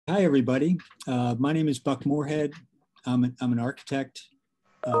Hi, everybody. My name is Buck Moorehead. I'm an architect,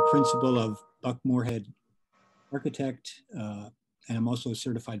 principal of Buck Moorehead Architect, and I'm also a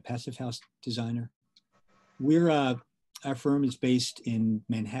certified passive house designer. Our firm is based in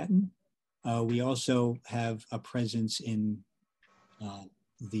Manhattan. We also have a presence in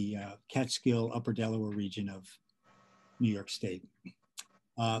the Catskill, Upper Delaware region of New York State.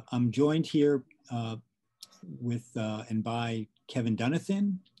 I'm joined here with and by Kevin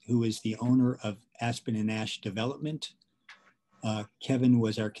Dunathan, who is the owner of Aspen and Ash Development. Kevin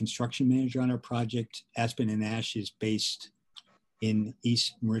was our construction manager on our project. Aspen and Ash is based in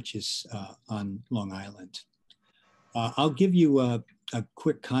East Mauritius on Long Island. I'll give you a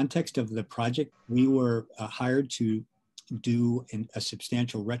quick context of the project. We were hired to do a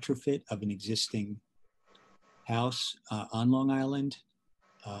substantial retrofit of an existing house on Long Island.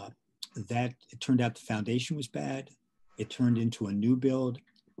 It turned out the foundation was bad. It turned into a new build.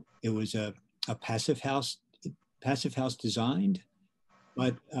 It was a passive house designed,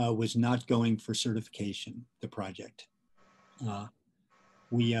 but was not going for certification, the project.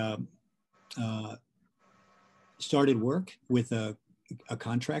 We started work with a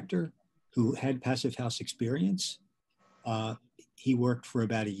contractor who had passive house experience. He worked for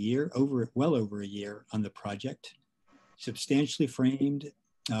about a year, well over a year on the project, substantially framed,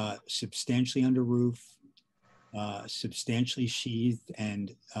 substantially under roof, substantially sheathed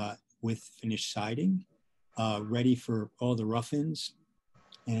and with finished siding, ready for all the rough-ins.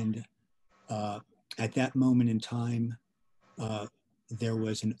 And at that moment in time, there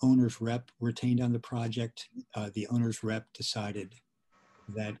was an owner's rep retained on the project. The owner's rep decided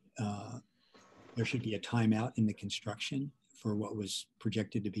that there should be a timeout in the construction for what was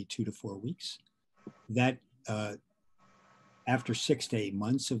projected to be 2 to 4 weeks. That after 6 to 8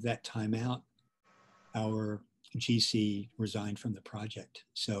 months of that timeout, our GC resigned from the project.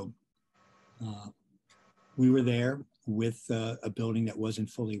 So we were there with a building that wasn't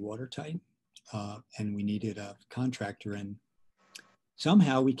fully watertight, and we needed a contractor. And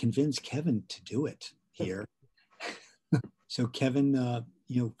somehow we convinced Kevin to do it here. So Kevin,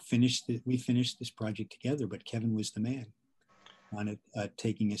 we finished this project together, but Kevin was the man on it,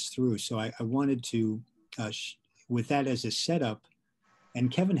 taking us through. So I wanted to, with that as a setup,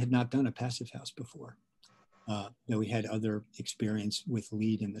 and Kevin had not done a passive house before, though he had other experience with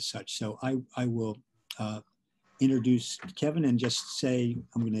LEED and the such. So I will introduce Kevin and just say,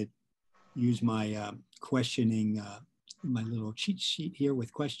 I'm going to use my questioning, my little cheat sheet here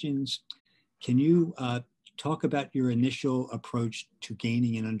with questions. Can you talk about your initial approach to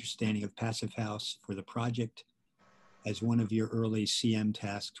gaining an understanding of passive house for the project, as one of your early CM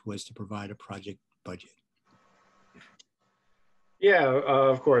tasks was to provide a project budget? Yeah,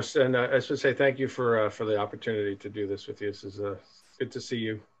 of course. And I should say thank you for the opportunity to do this with you. This is good to see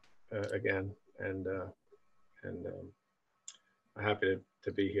you again, and I'm happy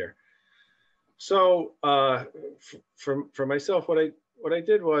to be here. So for myself, what I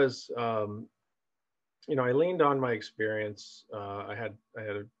did was, I leaned on my experience. I had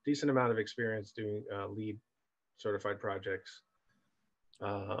a decent amount of experience doing LEED certified projects.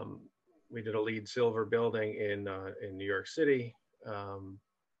 We did a LEED silver building in New York City.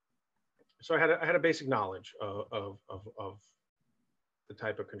 So I had a basic knowledge of the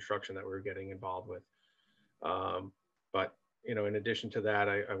type of construction that we were getting involved with. But in addition to that,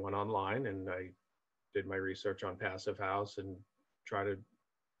 I went online and I did my research on passive house and try to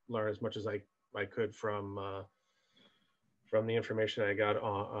learn as much as I could from the information I got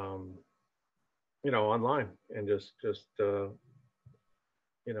on online, and just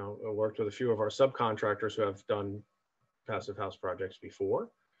worked with a few of our subcontractors who have done passive house projects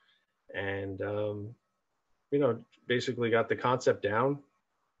before, and basically got the concept down,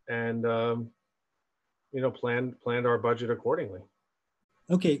 and planned our budget accordingly.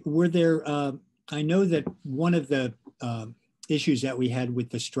 Okay, were there? I know that one of the issues that we had with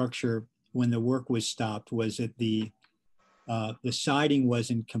the structure when the work was stopped was that the siding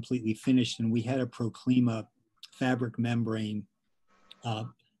wasn't completely finished, and we had a Proclima fabric membrane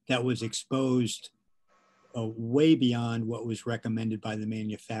that was exposed way beyond what was recommended by the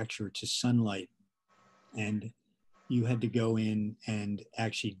manufacturer to sunlight. And you had to go in and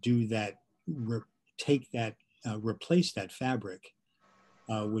actually do that, replace that fabric,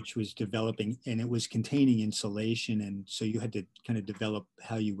 which was developing, and it was containing insulation. And so you had to kind of develop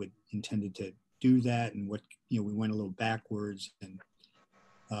how you would intended to do that, and what, we went a little backwards, and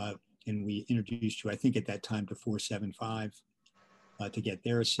we introduced you, I think at that time, to 475 to get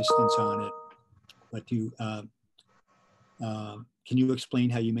their assistance on it. But can you explain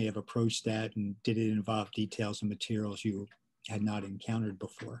how you may have approached that, and did it involve details and materials you had not encountered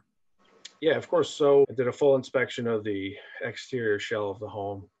before. Yeah, of course. So I did a full inspection of the exterior shell of the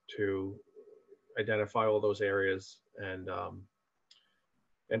home to identify all those areas and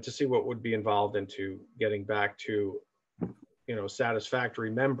to see what would be involved into getting back to, satisfactory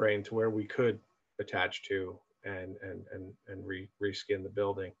membrane to where we could attach to and reskin the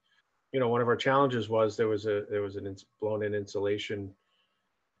building. One of our challenges was there was an blown-in insulation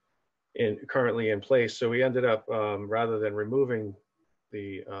currently in place. So we ended up, rather than removing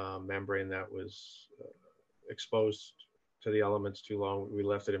the membrane that was exposed to the elements too long, we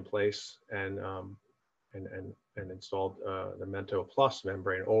left it in place and installed the Mento Plus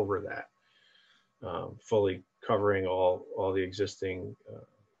membrane over that, fully covering all the existing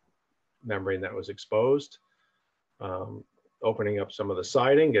membrane that was exposed, opening up some of the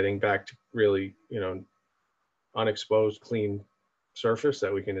siding, getting back to really, unexposed, clean surface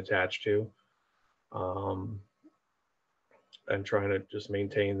that we can attach to, and trying to just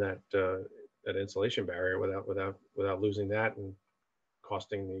maintain that insulation barrier without losing that and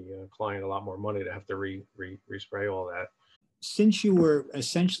costing the client a lot more money to have to respray all that. Since you were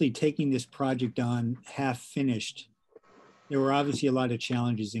essentially taking this project on half finished, there were obviously a lot of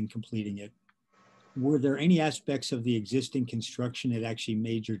challenges in completing it. Were there any aspects of the existing construction that actually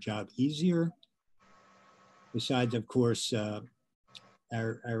made your job easier? Besides, of course,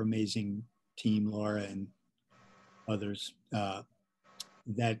 our amazing team, Laura and others,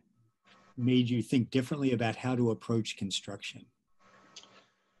 that made you think differently about how to approach construction?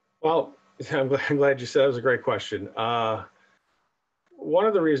 Well, I'm glad you said that. Was a great question. One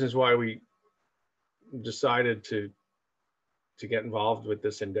of the reasons why we decided to get involved with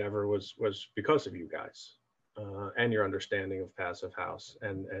this endeavor was because of you guys and your understanding of Passive House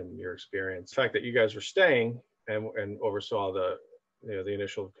and your experience. The fact that you guys were staying and oversaw the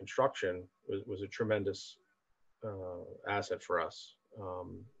initial construction was a tremendous asset for us,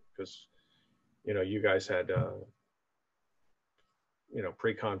 because you guys had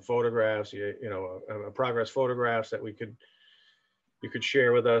pre-con photographs, progress photographs that you could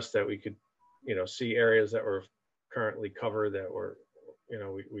share with us, that we could see areas that were currently covered, that were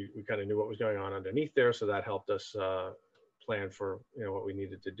we kind of knew what was going on underneath there, so that helped us plan for what we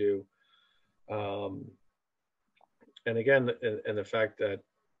needed to do. And again, and the fact that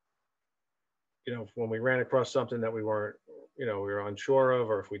when we ran across something that we weren't we were unsure of,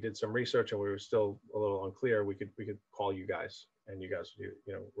 or if we did some research and we were still a little unclear, we could call you guys, and you guys would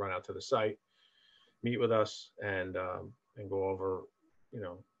run out to the site, meet with us, and go over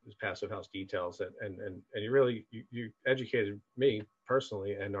these Passive House details, and you educated me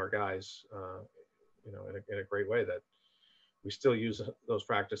personally and our guys in a great way, that we still use those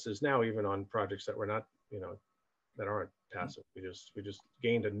practices now, even on projects that we're not that aren't passive. We just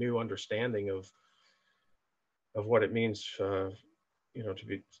gained a new understanding of what it means to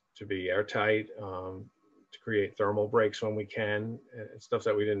be airtight, to create thermal breaks when we can, and stuff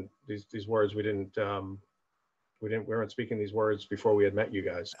that we didn't, these words we didn't we weren't speaking these words before we had met you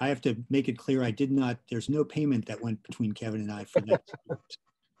guys. I have to make it clear, there's no payment that went between Kevin and I for that.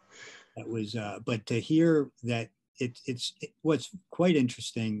 That was, but to hear that what's quite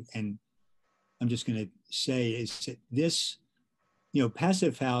interesting, and I'm just going to say, is that this,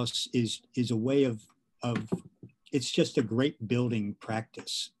 Passive House is a way of, it's just a great building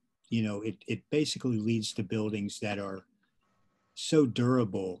practice. It basically leads to buildings that are so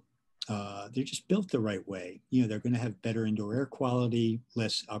durable. They're just built the right way. They're going to have better indoor air quality,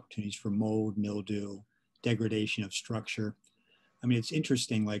 less opportunities for mold, mildew, degradation of structure. I mean, it's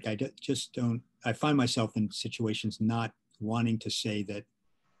interesting. Like, I find myself in situations not wanting to say that,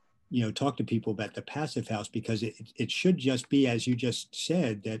 talk to people about the Passive House, because it should just be, as you just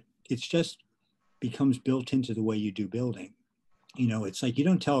said, that it's just becomes built into the way you do building. It's like, you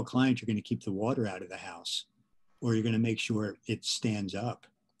don't tell a client you're going to keep the water out of the house, or you're going to make sure it stands up.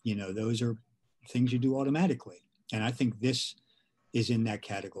 Those are things you do automatically. And I think this is in that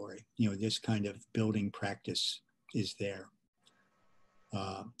category. This kind of building practice is there.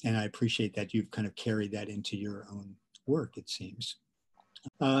 And I appreciate that you've kind of carried that into your own work, it seems.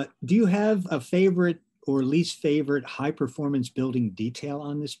 Do you have a favorite or least favorite high performance building detail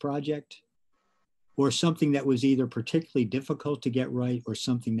on this project? Or something that was either particularly difficult to get right, or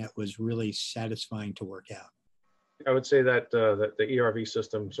something that was really satisfying to work out? I would say that the ERV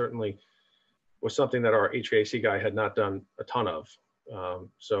system certainly was something that our HVAC guy had not done a ton of.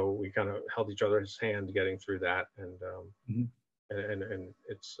 So we kind of held each other's hand getting through that, and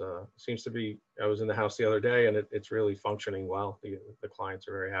it seems to be. I was in the house the other day, and it's really functioning well. The clients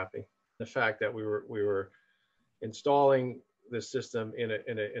are very happy. The fact that we were installing this system in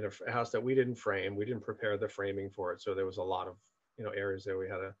a house that we didn't frame. We didn't prepare the framing for it. So there was a lot of, areas that we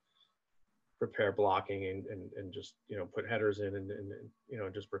had to prepare blocking and just, put headers in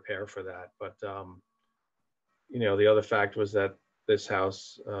and just prepare for that. But, the other fact was that this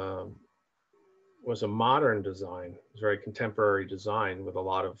house was a modern design. It was a very contemporary design with a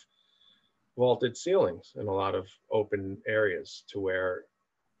lot of vaulted ceilings and a lot of open areas to where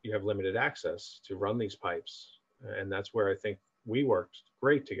you have limited access to run these pipes. And that's where I think we worked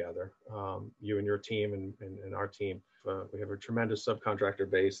great together, you and your team and our team. We have a tremendous subcontractor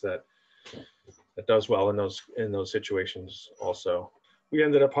base that does well in those situations also. We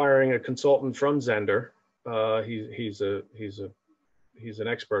ended up hiring a consultant from Zender. He's an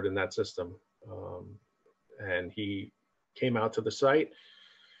expert in that system. And he came out to the site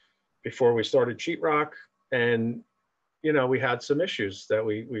before we started sheetrock, and we had some issues that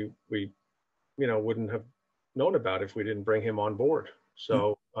we wouldn't have known about if we didn't bring him on board.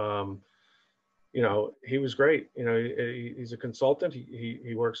 So he was great. He's a consultant.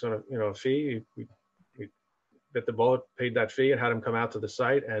 He works on a fee. We bit the bullet, paid that fee, and had him come out to the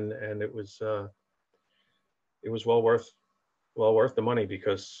site, and it was well worth the money,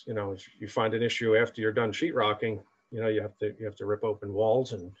 because if you find an issue after you're done sheetrocking, you have to rip open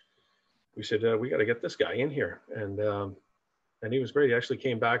walls. And we said, we got to get this guy in here, and he was great. He actually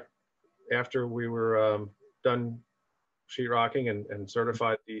came back after we were done sheetrocking and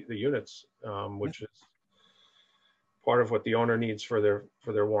certified the units, which is part of what the owner needs for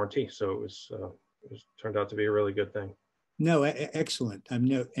their warranty. So it turned out to be a really good thing. No, excellent.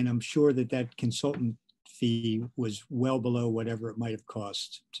 I'm sure that consultant fee was well below whatever it might have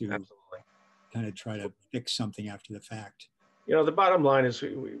cost to Absolutely kind of try to fix something after the fact. The bottom line is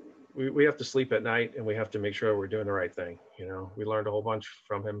we have to sleep at night, and we have to make sure we're doing the right thing. We learned a whole bunch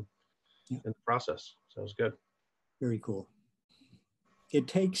from him in the process. So it was good. Very cool. It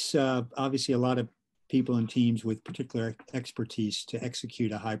takes obviously a lot of people and teams with particular expertise to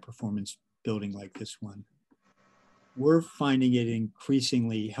execute a high performance building like this one. We're finding it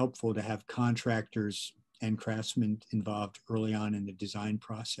increasingly helpful to have contractors and craftsmen involved early on in the design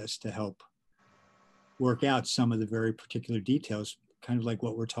process to help work out some of the very particular details, kind of like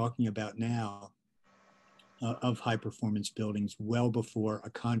what we're talking about now, of high performance buildings well before a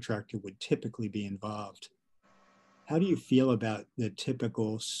contractor would typically be involved. How do you feel about the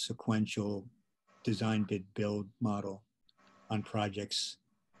typical sequential design bid build model on projects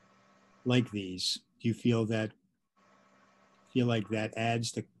like these? Do you feel like that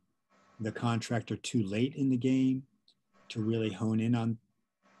adds the contractor too late in the game to really hone in on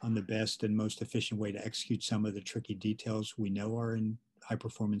the best and most efficient way to execute some of the tricky details we know are in high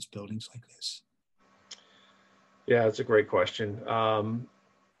performance buildings like this? Yeah, it's a great question.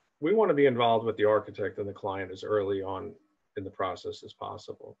 We want to be involved with the architect and the client as early on in the process as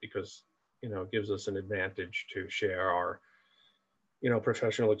possible, because it gives us an advantage to share our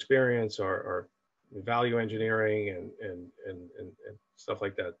professional experience, our value engineering and stuff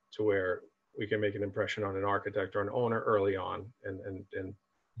like that, to where we can make an impression on an architect or an owner early on, and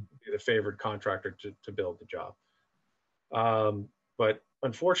be the favored contractor to build the job. But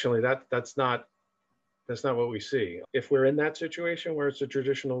unfortunately, that's not what we see. If we're in that situation where it's a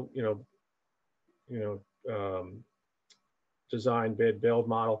traditional, design, bid, build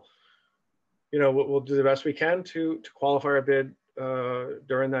model, we'll do the best we can to qualify our bid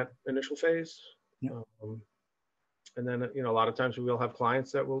during that initial phase. Yeah. And then, a lot of times we will have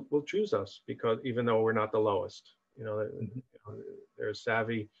clients that will choose us, because even though we're not the lowest, they're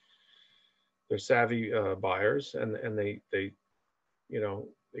savvy buyers, and they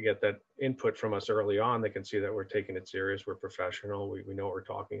get that input from us early on. They can see that we're taking it serious. We're professional. We know what we're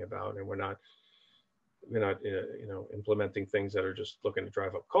talking about, and we're not implementing things that are just looking to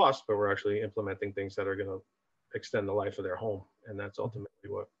drive up costs, but we're actually implementing things that are going to extend the life of their home. And that's ultimately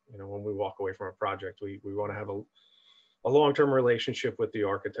what, when we walk away from a project, we want to have a long-term relationship with the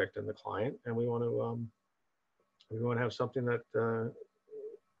architect and the client, and we want to have something that they're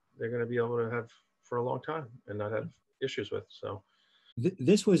going to be able to have for a long time and not have issues with. So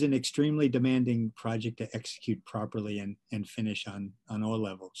this was an extremely demanding project to execute properly and finish on all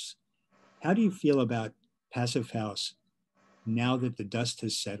levels. How do you feel about Passive House now that the dust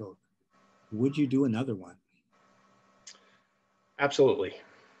has settled? Would you do another one? Absolutely.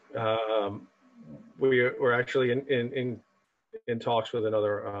 We're actually in talks with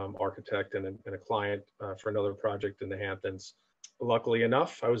another architect and a client for another project in the Hamptons. Luckily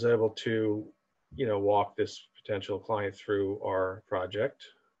enough, I was able to, walk this potential client through our project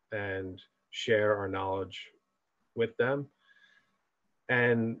and share our knowledge with them.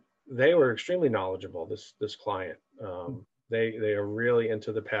 And they were extremely knowledgeable, this client. They are really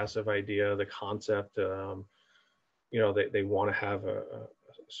into the passive idea, the concept. You know, they want to have a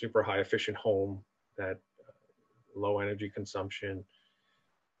super high efficient home that low energy consumption.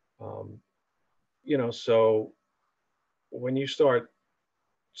 You know, so when you start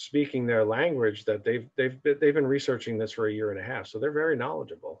speaking their language, that they've been researching this for a year and a half, so they're very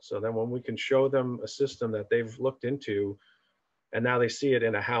knowledgeable. So then when we can show them a system that they've looked into, and now they see it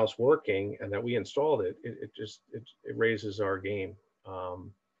in a house working, and that we installed it, it raises our game.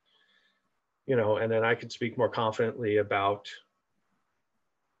 You know, and then I could speak more confidently about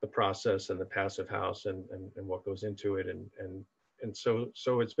the process and the passive house and what goes into it, and so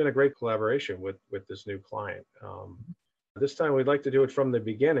it's been a great collaboration with this new client. This time we'd like to do it from the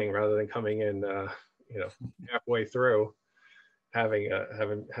beginning rather than coming in, you know, halfway through, having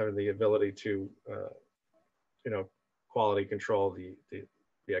the ability to, you know, quality control the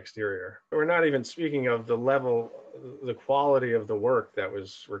exterior. We're not even speaking of the level, the quality of the work that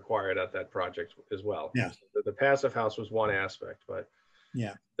was required at that project as well. Yeah. The passive house was one aspect, but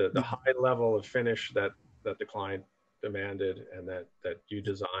yeah, the high level of finish that the client demanded, and that you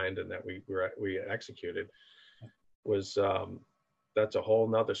designed and that we executed, was that's a whole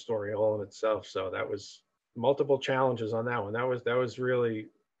nother story all in itself. So that was multiple challenges on that one. That was really,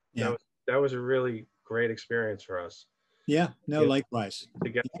 yeah, that was a really great experience for us. yeah. No, You know, likewise. to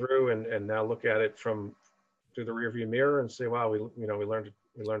get through and now look at it from through the rearview mirror and say, wow, we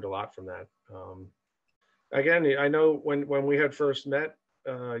learned a lot from that. Again, I know when we had first met,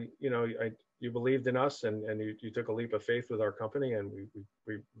 you know, you believed in us, and you took a leap of faith with our company, and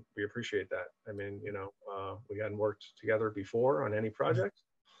we appreciate that. I mean, you know, we hadn't worked together before on any project,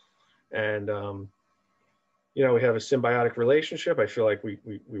 and you know, we have a symbiotic relationship. I feel like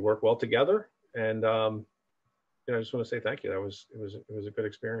we work well together, and you know, I just want to say thank you. It was a good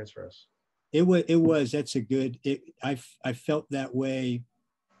experience for us. It was. That's a good. I felt that way.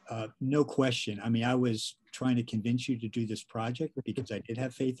 No question. I mean, I was trying to convince you to do this project because I did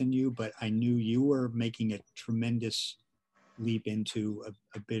have faith in you, but I knew you were making a tremendous leap into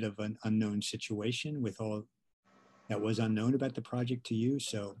a bit of an unknown situation with all that was unknown about the project to you.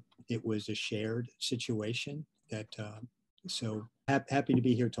 So it was a shared situation that, so happy to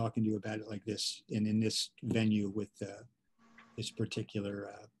be here talking to you about it like this and in this venue with this particular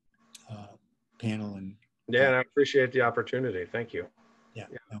panel. And yeah, and I appreciate the opportunity. Thank you. Yeah,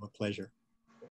 no, a pleasure.